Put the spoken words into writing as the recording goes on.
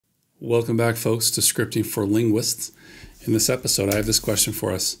Welcome back, folks, to Scripting for Linguists. In this episode, I have this question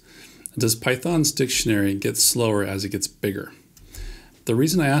for us. Does Python's dictionary get slower as it gets bigger? The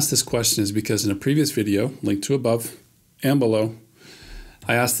reason I asked this question is because in a previous video, linked to above and below,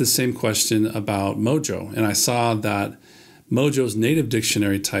 I asked this same question about Mojo, and I saw that Mojo's native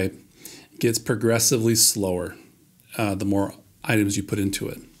dictionary type gets progressively slower the more items you put into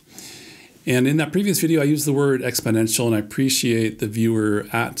it. And in that previous video, I used the word exponential, and I appreciate the viewer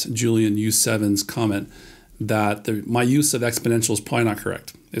at Julian U7's comment that my use of exponential is probably not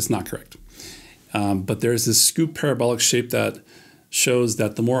correct. It's not correct. But there's this scoop parabolic shape that shows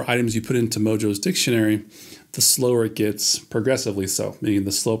that the more items you put into Mojo's dictionary, the slower it gets progressively so, meaning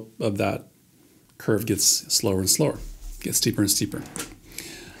the slope of that curve gets slower and slower, gets steeper and steeper.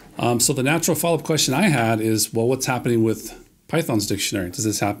 So the natural follow-up question I had is, well, what's happening with Python's dictionary? Does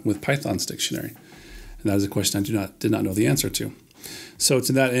this happen with Python's dictionary? And that is a question I did not know the answer to. So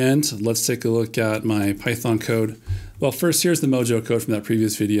to that end, let's take a look at my Python code. Well, first, here's the Mojo code from that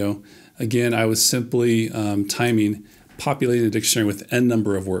previous video. Again, I was simply populating a dictionary with n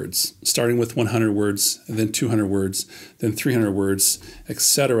number of words, starting with 100 words, and then 200 words, then 300 words,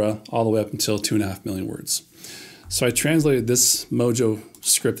 etc., all the way up until 2.5 million words. So I translated this Mojo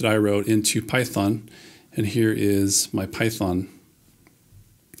script that I wrote into Python, and here is my Python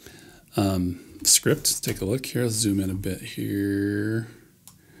script. Let's take a look here. Let's zoom in a bit here.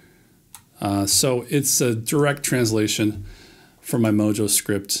 So it's a direct translation from my Mojo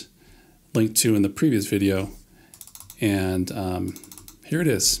script linked to in the previous video. And here it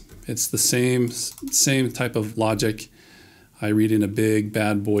is. It's the same type of logic. I read in a big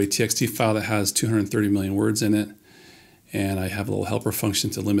bad boy TXT file that has 230 million words in it. And I have a little helper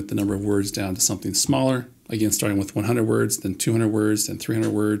function to limit the number of words down to something smaller. Again, starting with 100 words, then 200 words, then 300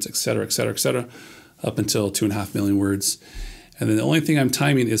 words, etc., etc., etc., up until 2.5 million words. And then the only thing I'm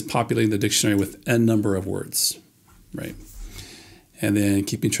timing is populating the dictionary with n number of words, right? And then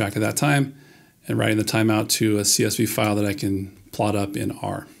keeping track of that time and writing the timeout to a CSV file that I can plot up in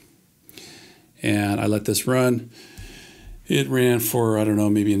R. And I let this run. It ran for, I don't know,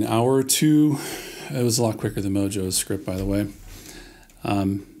 maybe an hour or two. It was a lot quicker than Mojo's script, by the way.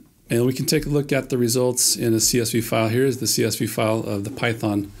 And we can take a look at the results in a CSV file. Here's the CSV file of the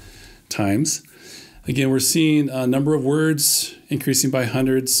Python times. Again, we're seeing a number of words increasing by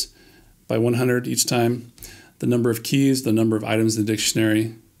hundreds, by 100 each time. The number of keys, the number of items in the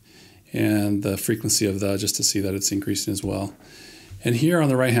dictionary, and the frequency of the, just to see that it's increasing as well. And here on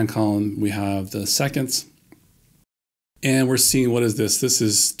the right-hand column, we have the seconds. And we're seeing, what is this? This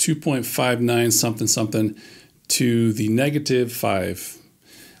is 2.59 something something to the -5,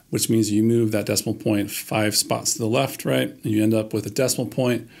 which means you move that decimal point 5 spots to the left, right? And you end up with a decimal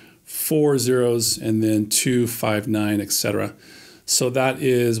point, 4 zeros, and then 259, etc. So that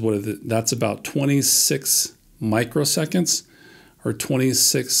is, that's about 26 microseconds, or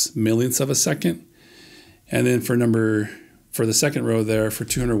 26 millionths of a second. And then for the second row there, for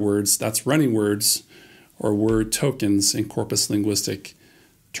 200 words, that's running words, or word tokens in corpus linguistic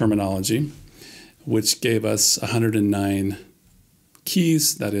terminology, which gave us 109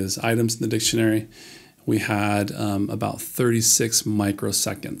 keys, that is items in the dictionary. We had about 36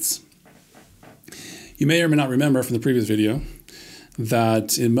 microseconds. You may or may not remember from the previous video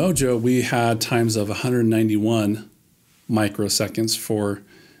that in Mojo we had times of 191 microseconds for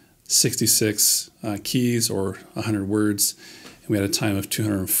 66 keys or 100 words, and we had a time of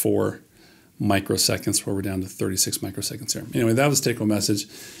 204 microseconds where we're down to 36 microseconds here. Anyway, that was the take-home message.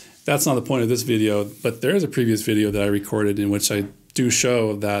 That's not the point of this video, but there is a previous video that I recorded in which I do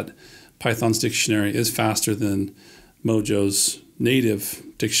show that Python's dictionary is faster than Mojo's native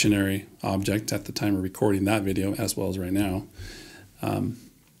dictionary object at the time of recording that video, as well as right now.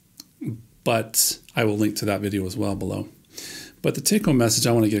 But I will link to that video as well below. But the take-home message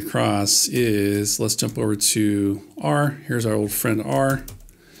I want to get across is, let's jump over to R. Here's our old friend R.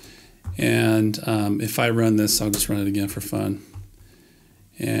 And if I run this, I'll just run it again for fun.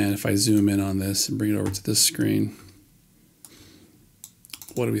 And if I zoom in on this and bring it over to this screen,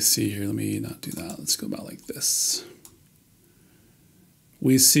 what do we see here? Let me not do that. Let's go about like this.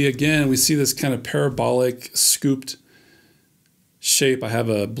 We see, again, we see this kind of parabolic scooped shape. I have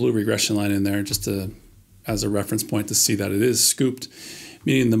a blue regression line in there just as a reference point to see that it is scooped,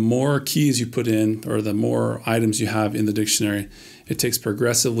 meaning the more keys you put in or the more items you have in the dictionary, it takes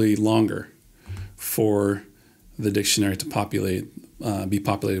progressively longer for the dictionary to be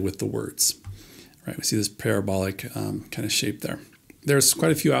populated with the words. Right? We see this parabolic kind of shape there. There's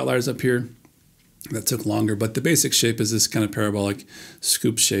quite a few outliers up here that took longer, but the basic shape is this kind of parabolic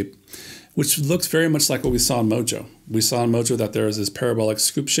scoop shape. which looks very much like what we saw in Mojo. We saw in Mojo that there is this parabolic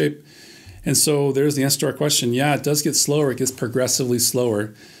scoop shape. And so there's the answer to our question. Yeah, it does get slower. It gets progressively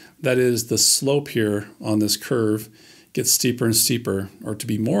slower. That is, the slope here on this curve gets steeper and steeper, or to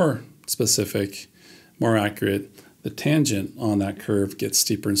be more specific, more accurate, the tangent on that curve gets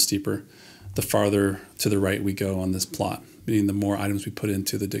steeper and steeper the farther to the right we go on this plot, meaning the more items we put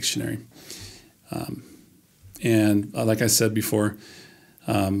into the dictionary. And like I said before,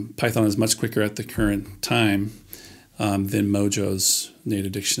 Python is much quicker at the current time than Mojo's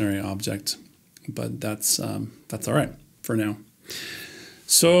native dictionary object, but that's all right for now.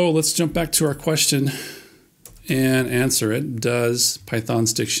 So let's jump back to our question and answer it. Does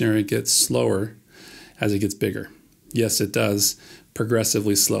Python's dictionary get slower as it gets bigger? Yes, it does.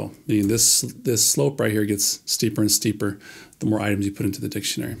 Progressively slow, meaning this slope right here gets steeper and steeper the more items you put into the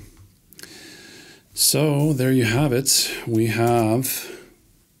dictionary. So there you have it. We have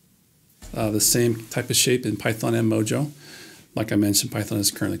the same type of shape in Python and Mojo. Like I mentioned, Python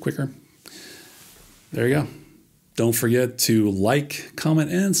is currently quicker. There you go. Don't forget to like,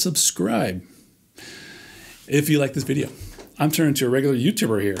 comment, and subscribe if you like this video. I'm turning into a regular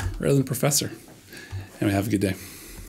YouTuber here rather than professor. And have a good day.